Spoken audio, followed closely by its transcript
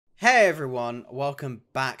Hey everyone, welcome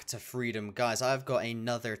back to Freedom. Guys, I've got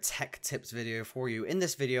another tech tips video for you. In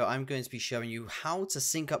this video, I'm going to be showing you how to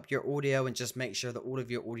sync up your audio and just make sure that all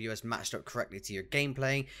of your audio is matched up correctly to your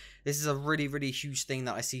gameplay. This is a really huge thing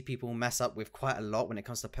that I see people mess up with quite a lot when it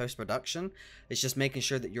comes to post-production. It's just making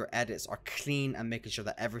sure that your edits are clean and making sure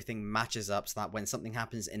that everything matches up so that when something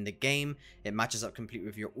happens in the game, it matches up completely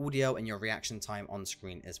with your audio and your reaction time on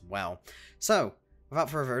screen as well. So,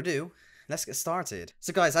 without further ado, let's get started.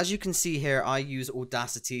 So guys, as you can see here, I use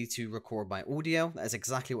Audacity to record my audio. That is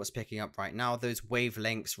exactly what's picking up right now. Those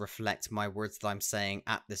wavelengths reflect my words that I'm saying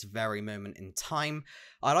at this very moment in time.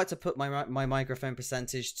 I like to put my microphone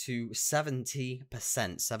percentage to 70%,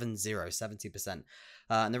 70%.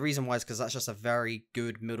 And the reason why is because that's just a very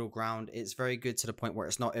good middle ground. It's very good to the point where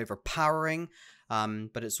it's not overpowering,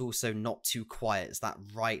 but it's also not too quiet. It's that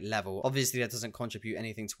right level. Obviously, that doesn't contribute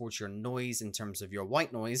anything towards your noise in terms of your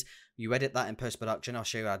white noise. You edit that in post-production. I'll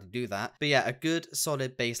show you how to do that. But yeah, a good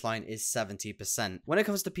solid baseline is 70%. When it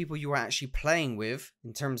comes to people you are actually playing with,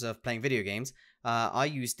 in terms of playing video games, I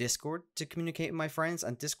use Discord to communicate with my friends,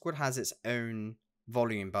 and Discord has its own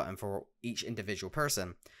volume button for each individual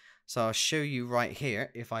person. So I'll show you right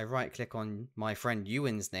here. If I right click on my friend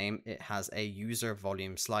Ewan's name, it has a user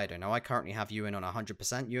volume slider. Now I currently have Ewan on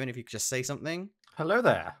 100%. Ewan, if you could just say something. Hello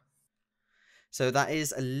there. So that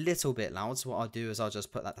is a little bit loud. So what I'll do is I'll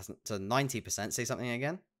just put that to 90%. Say something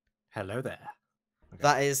again. Hello there. Okay.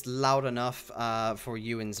 That is loud enough for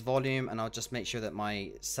Ewan's volume. And I'll just make sure that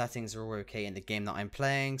my settings are all okay in the game that I'm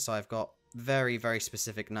playing. So I've got very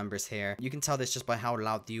specific numbers here. You can tell this just by how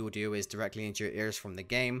loud the audio is directly into your ears from the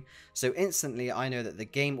game. So instantly I know that the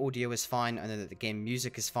game audio is fine. I know that the game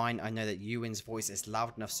music is fine. I know that Ewan's voice is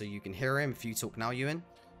loud enough so you can hear him. If you talk now, Ewan.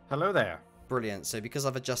 Hello there. Brilliant. So because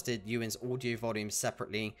I've adjusted Ewan's audio volume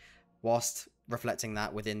separately whilst reflecting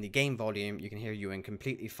that within the game volume, you can hear Ewan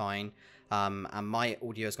completely fine. And my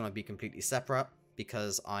audio is going to be completely separate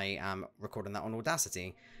because I am recording that on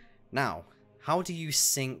Audacity. Now, how do you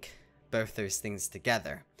sync both those things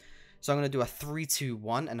together? So I'm going to do a 3, 2,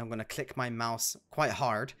 1, and I'm going to click my mouse quite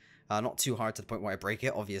hard. Not too hard to the point where I break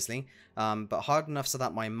it, obviously, but hard enough so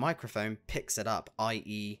that my microphone picks it up,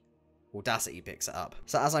 i.e. Audacity picks it up.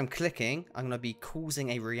 So as I'm clicking, I'm going to be causing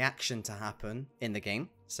a reaction to happen in the game.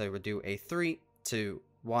 So we'll do a 3, 2,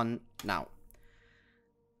 1, now.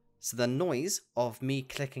 So the noise of me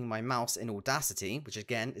clicking my mouse in Audacity, which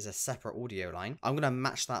again is a separate audio line, I'm going to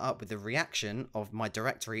match that up with the reaction of my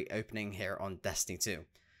directory opening here on Destiny 2.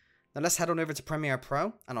 Now let's head on over to Premiere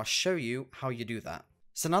Pro and I'll show you how you do that.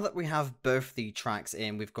 So now that we have both the tracks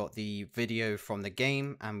in, we've got the video from the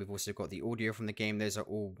game and we've also got the audio from the game. Those are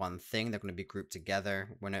all one thing. They're going to be grouped together.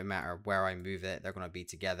 No matter where I move it, they're going to be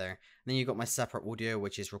together. And then you've got my separate audio,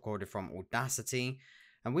 which is recorded from Audacity.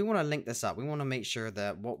 And we want to link this up. We want to make sure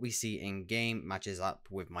that what we see in game matches up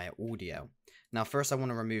with my audio. Now, first I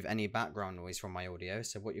want to remove any background noise from my audio.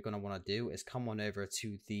 So what you're going to want to do is come on over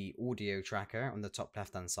to the audio tracker on the top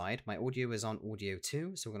left-hand side. My audio is on audio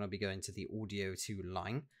 2. So we're going to be going to the audio 2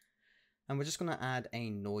 line. And we're just going to add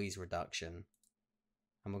a noise reduction.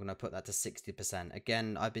 And we're going to put that to 60%.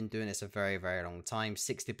 Again, I've been doing this a very long time.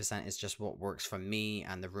 60% is just what works for me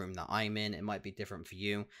and the room that I'm in. It might be different for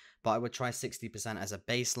you, but I would try 60% as a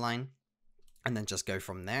baseline and then just go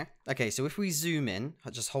from there. Okay, so if we zoom in,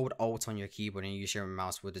 just hold Alt on your keyboard and use your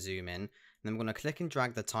mouse wheel to zoom in. And I'm going to click and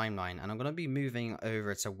drag the timeline and I'm going to be moving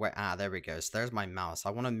over to where, there we go. So there's my mouse.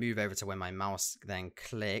 I want to move over to where my mouse then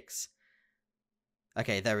clicks.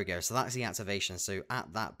 Okay, there we go. So that's the activation. So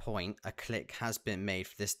at that point, a click has been made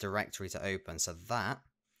for this directory to open. So that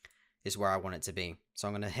is where I want it to be. So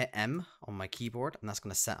I'm going to hit M on my keyboard and that's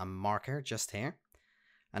going to set a marker just here.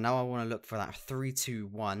 And now I want to look for that 3, 2,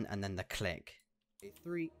 1 and then the click.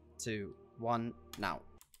 3, 2, 1, now.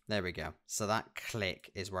 There we go. So that click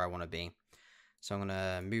is where I want to be. So I'm going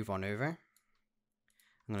to move on over.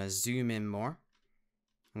 I'm going to zoom in more.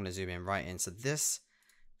 I'm going to zoom in right in. So this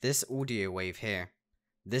audio wave here,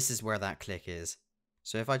 this is where that click is.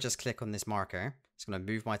 So if I just click on this marker, it's going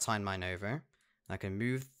to move my timeline over. And I can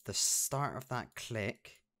move the start of that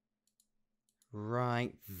click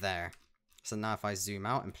right there. So now if I zoom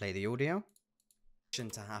out and play the audio,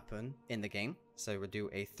 to happen in the game. So we'll do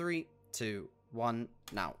a 3, 2, 1,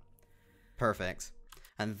 now. Perfect.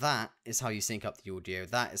 And that is how you sync up the audio.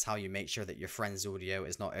 That is how you make sure that your friend's audio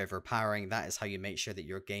is not overpowering. That is how you make sure that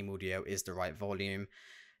your game audio is the right volume.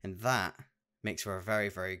 And that makes for a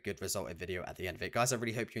very good resulted video at the end of it. Guys, I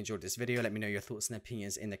really hope you enjoyed this video. Let me know your thoughts and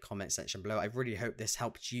opinions in the comment section below. I really hope this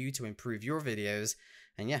helped you to improve your videos.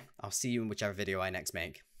 And yeah, I'll see you in whichever video I next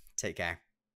make. Take care.